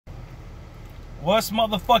What's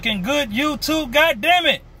motherfucking good, YouTube? God damn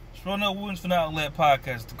it! Strolling Up Williams from Outlet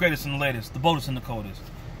Podcast, the greatest and the latest, the boldest and the coldest,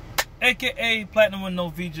 aka Platinum with no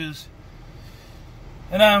features,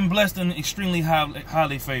 and I'm blessed and extremely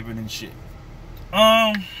highly favored and shit.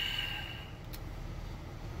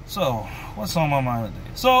 So what's on my mind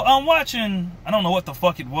today? So I'm watching, I don't know what the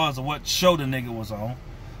fuck it was or what show the nigga was on,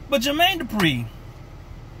 but Jermaine Dupri.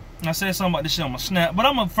 I said something about this shit on my snap, but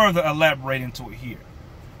I'm gonna further elaborate into it here.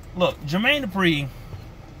 Look, Jermaine Dupri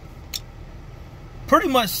pretty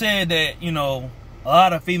much said that, you know, a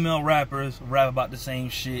lot of female rappers rap about the same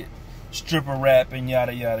shit, stripper rap and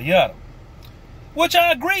yada yada yada. Which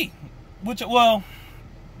I agree. I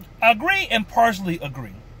agree and partially agree.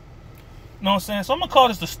 You know what I'm saying? So I'm gonna call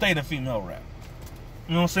this the state of female rap.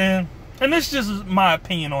 You know what I'm saying? And this just is my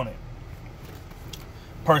opinion on it.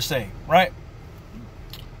 Per se, right?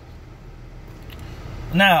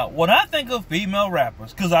 Now, when I think of female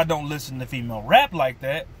rappers, because I don't listen to female rap like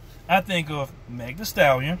that, I think of Meg Thee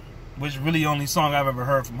Stallion, which really only song I've ever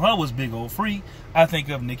heard from her was Big Ol' Free. I think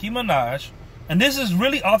of Nicki Minaj. And this is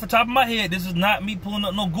really off the top of my head. This is not me pulling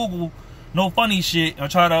up no Google, no funny shit, or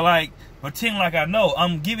try to like pretend like I know.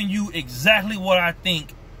 I'm giving you exactly what I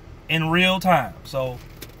think in real time. So,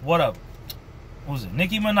 whatever. What was it?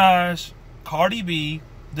 Nicki Minaj, Cardi B,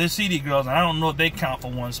 the City Girls, and I don't know if they count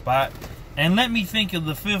for one spot. And let me think of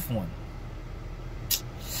the fifth one.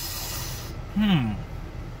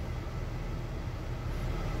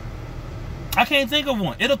 I can't think of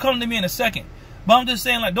one. It'll come to me in a second. But I'm just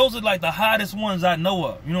saying, like, those are like the hottest ones I know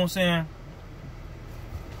of. You know what I'm saying?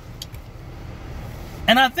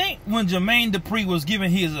 And I think when Jermaine Dupri was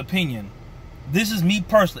giving his opinion, this is me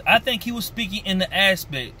personally, I think he was speaking in the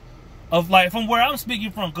aspect of, like, from where I'm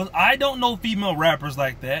speaking from, because I don't know female rappers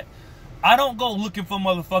like that. I don't go looking for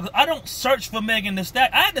motherfuckers. I don't search for Megan Thee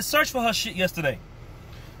Stallion. I had to search for her shit yesterday.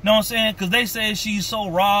 Know what I'm saying? Because they say she's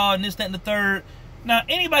so raw and this, that, and the third. Now,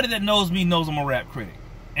 anybody that knows me knows I'm a rap critic.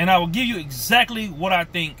 And I will give you exactly what I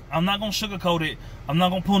think. I'm not going to sugarcoat it. I'm not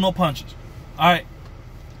going to pull no punches. Alright?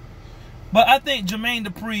 But I think Jermaine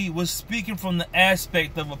Dupri was speaking from the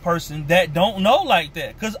aspect of a person that don't know like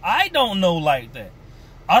that. Because I don't know like that.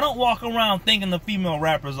 I don't walk around thinking of female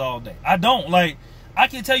rappers all day. I don't. Like, I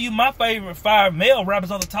can tell you my favorite 5 male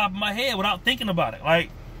rappers off the top of my head without thinking about it. Like,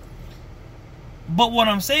 but what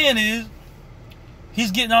I'm saying is,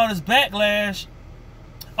 he's getting all this backlash.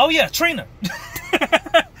 Oh yeah, Trina.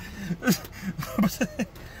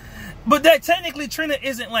 But that technically Trina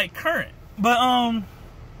isn't like current. But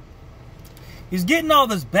he's getting all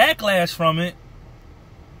this backlash from it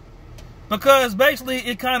because basically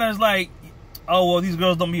it kind of is like, oh well, these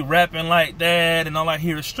girls don't be rapping like that, and all I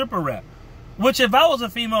hear is stripper rap. Which, if I was a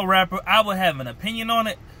female rapper, I would have an opinion on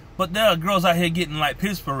it. But there are girls out here getting, like,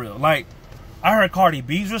 pissed for real. Like, I heard Cardi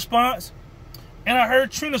B's response, and I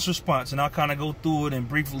heard Trina's response, and I'll kind of go through it and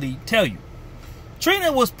briefly tell you.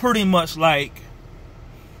 Trina was pretty much like,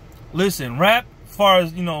 listen, rap, as far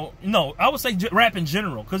as, you know, I would say rap in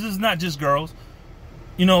general, because it's not just girls.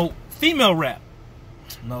 You know, female rap.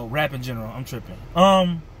 No, rap in general. I'm tripping.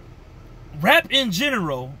 Rap in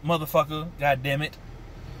general, motherfucker, goddammit,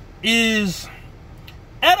 is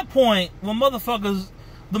at a point when motherfuckers,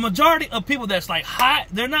 the majority of people that's like hot,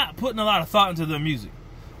 they're not putting a lot of thought into their music.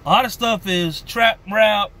 A lot of stuff is trap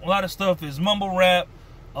rap, a lot of stuff is mumble rap,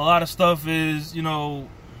 a lot of stuff is, you know,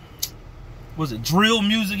 was it drill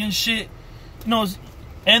music and shit, you know,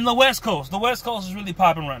 and the West Coast is really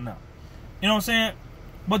popping right now. You know what I'm saying?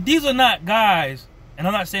 But these are not guys, and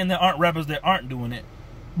I'm not saying there aren't rappers that aren't doing it,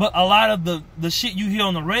 but a lot of the shit you hear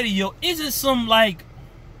on the radio isn't some like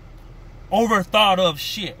overthought of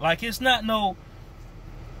shit. Like, it's not no,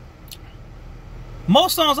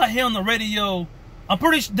 most songs I hear on the radio, I'm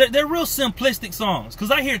pretty sure they're real simplistic songs, because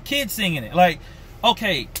I hear kids singing it. Like,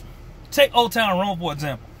 okay, take Old Town Road for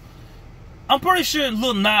example. I'm pretty sure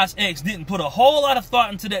Lil Nas X didn't put a whole lot of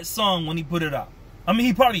thought into that song when he put it out. I mean,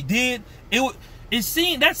 he probably did.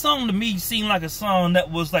 That song to me seemed like a song that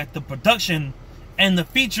was like the production and the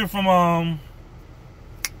feature from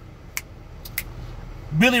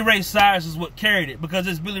Billy Ray Cyrus is what carried it, because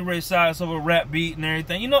it's Billy Ray Cyrus over a rap beat and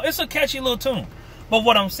everything. You know, it's a catchy little tune. But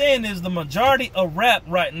what I'm saying is the majority of rap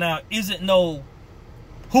right now isn't no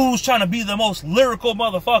who's trying to be the most lyrical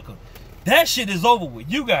motherfucker. That shit is over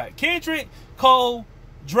with. You got Kendrick, Cole,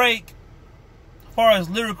 Drake, as far as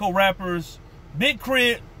lyrical rappers, Big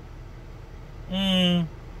Crit, and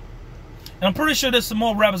I'm pretty sure there's some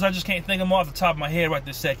more rappers I just can't think of them off the top of my head right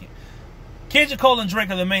this second. Kendrick, Cole, and Drake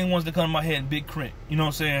are the main ones that come to my head in Big Crit. You know what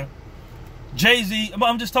I'm saying? Jay-Z.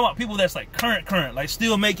 I'm just talking about people that's like current. Like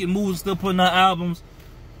still making moves, still putting out albums.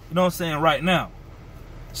 You know what I'm saying? Right now.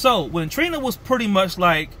 So when Trina was pretty much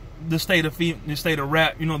like the state of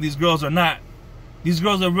rap, you know, these girls are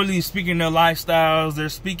really speaking their lifestyles. They're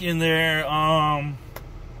speaking their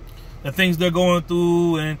the things they're going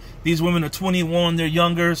through, and these women are 21, they're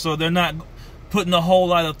younger, so they're not putting a whole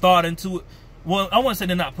lot of thought into it. Well, I wouldn't say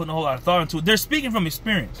they're not putting a whole lot of thought into it. They're speaking from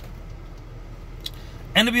experience.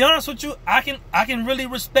 And to be honest with you, I can really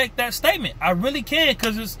respect that statement. I really can,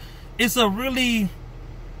 because it's a really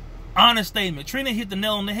honest statement. Trina hit the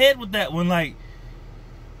nail on the head with that one. Like,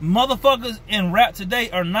 motherfuckers in rap today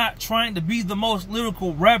are not trying to be the most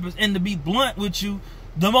lyrical rappers, and to be blunt with you,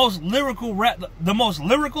 the most lyrical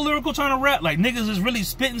trying to rap, like niggas is really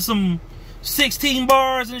spitting some 16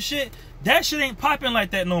 bars and shit. That shit ain't popping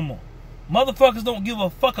like that no more. Motherfuckers don't give a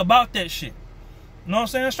fuck about that shit. You know what I'm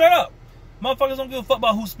saying? Straight up. Motherfuckers don't give a fuck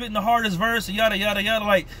about who's spitting the hardest verse and yada yada yada.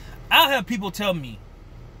 Like, I'll have people tell me,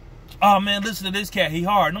 oh man, listen to this cat, he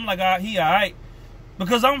hard. And I'm like, he alright.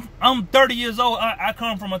 Because I'm 30 years old. I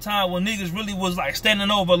come from a time when niggas really was like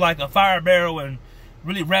standing over like a fire barrel and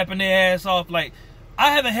really rapping their ass off. Like,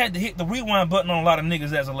 I haven't had to hit the rewind button on a lot of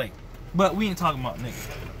niggas as of late. But we ain't talking about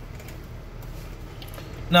niggas.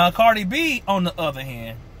 Now, Cardi B, on the other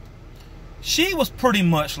hand, she was pretty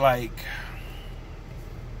much like,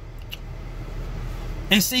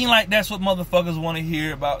 it seemed like that's what motherfuckers want to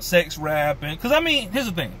hear about sex rap. And because, I mean, here's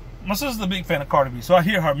the thing. My sister's a big fan of Cardi B, so I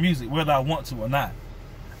hear her music whether I want to or not.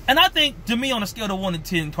 And I think, to me, on a scale of 1 to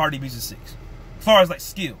 10, Cardi B's a 6. As far as, like,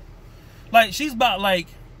 skill. Like, she's about, like,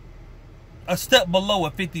 a step below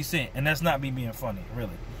a 50 Cent. And that's not me being funny,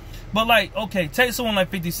 really. But, like, okay, take someone like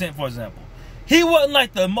 50 Cent, for example. He wasn't,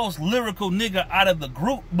 like, the most lyrical nigga out of the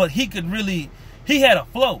group, but he could really, he had a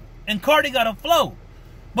flow. And Cardi got a flow.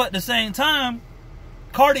 But at the same time,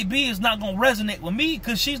 Cardi B is not going to resonate with me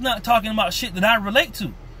because she's not talking about shit that I relate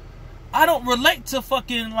to. I don't relate to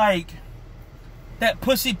fucking, like, that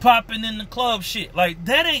pussy popping in the club shit. Like,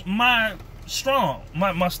 that ain't my strong,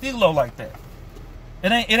 my stilo like that.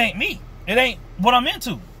 It ain't me. It ain't what I'm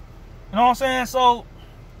into. You know what I'm saying? So,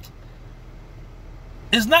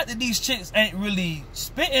 it's not that these chicks ain't really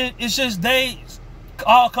spitting. It's just they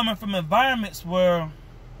all coming from environments where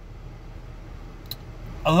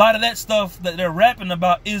a lot of that stuff that they're rapping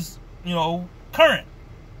about is, you know, current,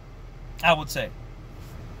 I would say.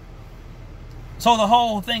 So the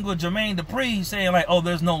whole thing with Jermaine Dupri saying like, oh,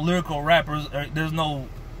 there's no lyrical rappers, or there's no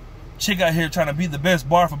chick out here trying to be the best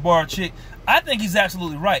bar for bar chick, I think he's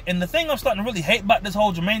absolutely right. And the thing I'm starting to really hate about this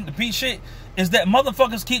whole Jermaine Dupri shit is that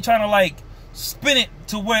motherfuckers keep trying to like spin it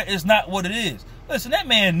to where it's not what it is. Listen, that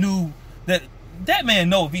man knew that man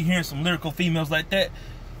know if he hearing some lyrical females like that.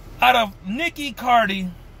 Out of Nicki, Cardi,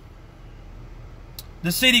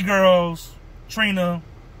 the City Girls, Trina,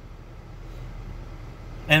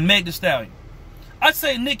 and Meg Thee Stallion, I'd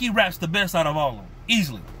say Nicki raps the best out of all of them,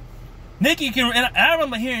 easily. Nicki can, and I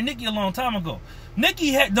remember hearing Nicki a long time ago. Nicki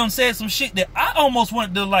had done said some shit that I almost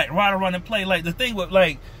wanted to like ride around and play. Like the thing with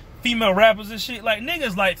like female rappers and shit. Like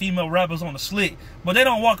niggas like female rappers on the slick, but they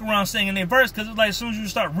don't walk around singing their verse because it's like as soon as you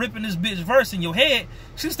start ripping this bitch verse in your head,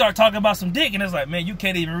 she start talking about some dick, and it's like, man, you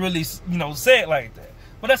can't even really, you know, say it like that.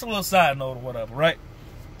 But that's a little side note or whatever, right?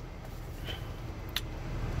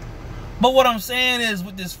 But what I'm saying is,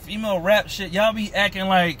 with this female rap shit, y'all be acting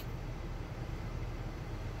like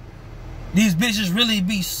these bitches really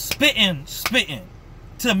be spitting.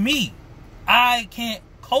 To me, I can't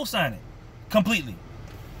co-sign it completely.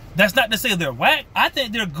 That's not to say they're whack. I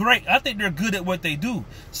think they're great. I think they're good at what they do.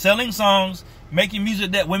 Selling songs, making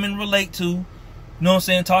music that women relate to. You know what I'm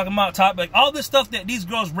saying? Talking about topic. All this stuff that these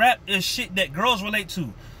girls rap is shit that girls relate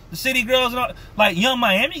to. The City Girls, and all, like Young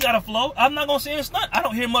Miami got a flow. I'm not going to say it's not. I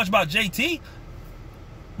don't hear much about JT. You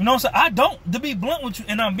know what I'm saying? I don't. To be blunt with you,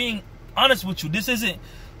 and I'm being honest with you, this isn't,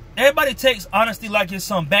 everybody takes honesty like it's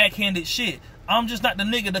some backhanded shit. I'm just not the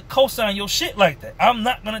nigga to co-sign your shit like that. I'm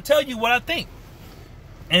not going to tell you what I think.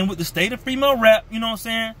 And with the state of female rap, you know what I'm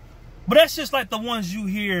saying? But that's just like the ones you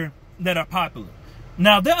hear that are popular.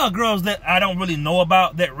 Now, there are girls that I don't really know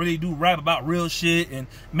about that really do rap about real shit and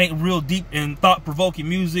make real deep and thought-provoking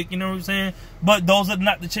music, you know what I'm saying? But those are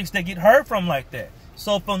not the chicks that get heard from like that.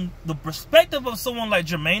 So from the perspective of someone like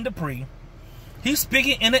Jermaine Dupri, he's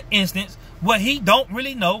speaking in an instance where he don't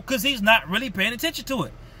really know because he's not really paying attention to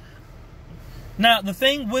it. Now, the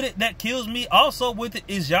thing with it that kills me also with it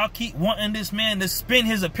is y'all keep wanting this man to spin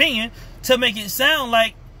his opinion to make it sound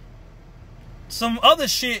like some other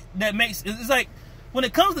shit that makes, it's like, when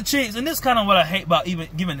it comes to chicks, and this is kind of what I hate about even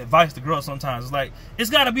giving advice to girls sometimes, it's like, it's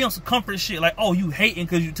got to be on some comfort shit, like, oh, you hating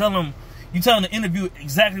because you telling the interview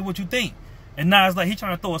exactly what you think. And now it's like he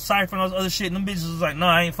trying to throw a cipher and all this other shit, and them bitches is like, nah,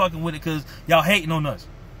 I ain't fucking with it because y'all hating on us.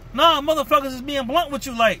 Nah, motherfuckers is being blunt with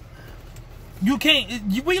you. Like, you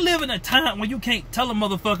can't. We live in a time where you can't tell a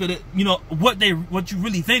motherfucker that, you know, what you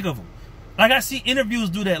really think of them. Like, I see interviews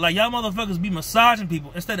do that. Like, y'all motherfuckers be massaging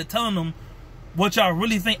people instead of telling them what y'all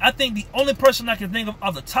really think. I think the only person I can think of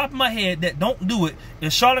off the top of my head that don't do it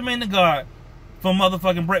is Charlamagne the God from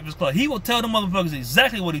motherfucking Breakfast Club. He will tell the motherfuckers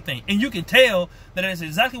exactly what he think, and you can tell that it's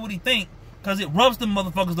exactly what he think because it rubs them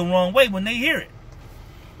motherfuckers the wrong way when they hear it.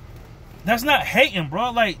 That's not hating,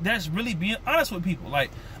 bro. Like, that's really being honest with people.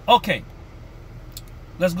 Like, okay,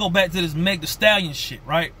 let's go back to this Meg Thee Stallion shit,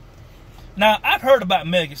 right? Now, I've heard about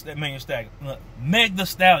Meg Thee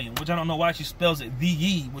Stallion, which I don't know why she spells it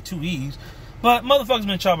V-E with 2 E's, but motherfuckers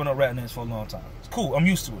been chopping up rap names for a long time. It's cool. I'm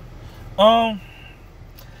used to it.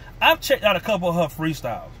 I've checked out a couple of her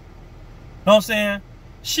freestyles. Know what I'm saying?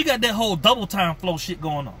 She got that whole double time flow shit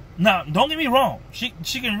going on. Now, don't get me wrong. She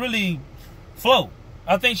can really flow.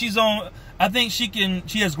 I think she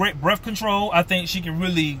has great breath control. I think she can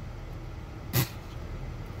really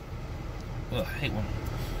I hate when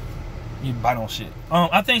you bite on shit.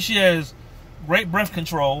 I think she has great breath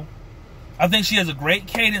control. I think she has a great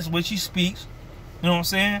cadence when she speaks. You know what I'm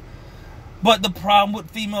saying? But the problem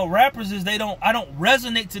with female rappers is I don't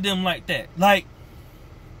resonate to them like that. Like,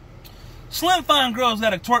 Slim Fine Girls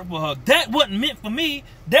gotta twerk for her. That wasn't meant for me.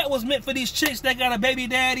 That was meant for these chicks that got a baby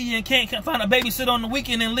daddy and can't find a babysitter on the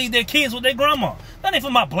weekend and leave their kids with their grandma. That ain't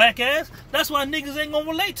for my black ass. That's why niggas ain't gonna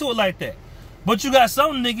relate to it like that. But you got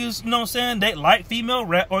some niggas, you know what I'm saying, they like female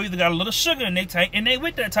rap or either got a little sugar in their tank and they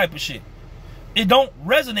with that type of shit. It don't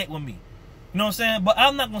resonate with me. You know what I'm saying? But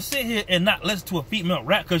I'm not going to sit here and not listen to a female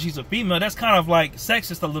rap because she's a female. That's kind of like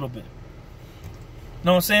sexist a little bit. You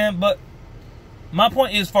know what I'm saying? But my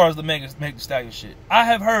point is, as far as the Meg Thee Stallion shit, I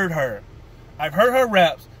have heard her. I've heard her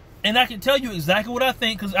raps, and I can tell you exactly what I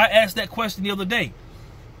think because I asked that question the other day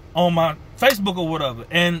on my Facebook or whatever.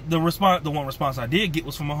 And the one response I did get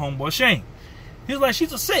was from my homeboy Shane. He was like,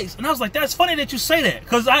 she's a 6. And I was like, that's funny that you say that.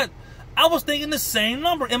 Because I was thinking the same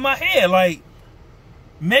number in my head. Like,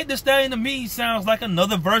 Meg Thee Stallion to me sounds like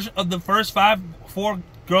another version of the first 4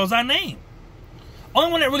 girls I named.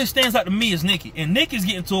 Only one that really stands out to me is Nicki. And Nicki's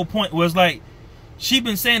getting to a point where it's like, she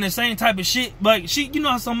been saying the same type of shit. Like, you know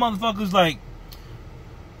how some motherfuckers, like,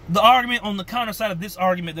 the argument on the counter side of this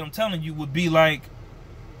argument that I'm telling you would be like,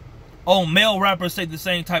 oh, male rappers say the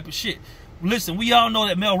same type of shit. Listen, we all know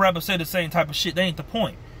that male rappers say the same type of shit. That ain't the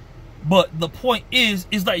point. But the point is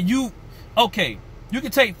like okay, you can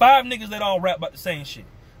take 5 niggas that all rap about the same shit.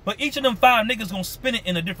 But each of them 5 niggas gonna spin it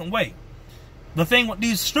in a different way. The thing with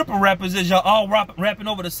these stripper rappers is y'all all rapping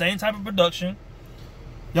over the same type of production.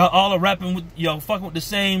 Y'all all are rapping with, y'all fucking with the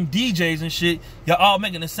same DJs and shit. Y'all all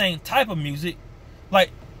making the same type of music. Like,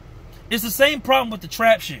 it's the same problem with the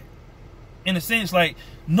trap shit. In a sense, like,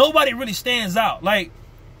 nobody really stands out. Like,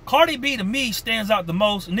 Cardi B to me stands out the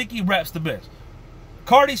most. Nicki raps the best.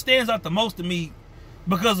 Cardi stands out the most to me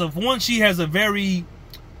because of, one, she has a very...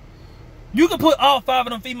 You can put all 5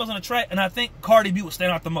 of them females on the track, and I think Cardi B would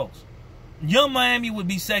stand out the most. Young Miami would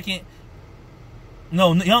be second.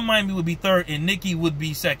 No, Young Miami would be third, and Nicki would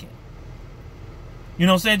be second. You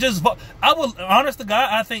know what I'm saying? Honest to God,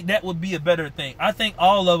 I think that would be a better thing. I think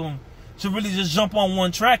all of them should really just jump on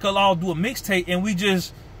one track, or all do a mixtape, and we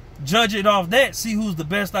just judge it off that, see who's the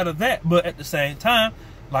best out of that. But at the same time,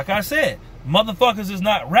 like I said, motherfuckers is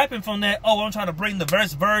not rapping from that, oh, I'm trying to bring the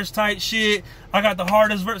verse type shit, I got the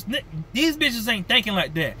hardest verse. These bitches ain't thinking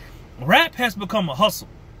like that. Rap has become a hustle.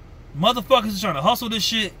 Motherfuckers is trying to hustle this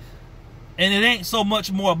shit, and it ain't so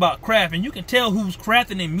much more about craft. And you can tell who's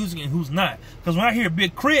crafting their music and who's not. Because when I hear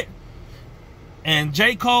Big Crit and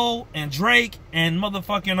J. Cole and Drake and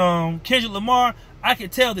motherfucking Kendrick Lamar, I can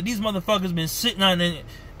tell that these motherfuckers been sitting on it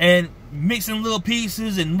and mixing little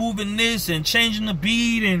pieces and moving this and changing the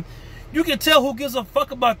beat, and you can tell who gives a fuck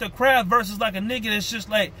about the craft versus like a nigga that's just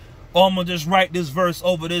like, oh, I'm gonna just write this verse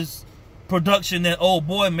over this production that old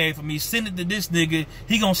boy made for me, send it to this nigga,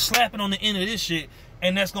 he gonna slap it on the end of this shit,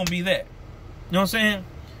 and that's gonna be that. You know what I'm saying?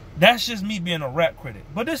 That's just me being a rap critic.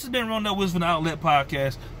 But this has been Run That Wiz from the Outlet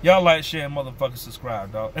Podcast. Y'all like, share, and motherfucking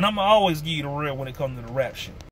subscribe, dog. And I'm gonna always give you the real when it comes to the rap shit.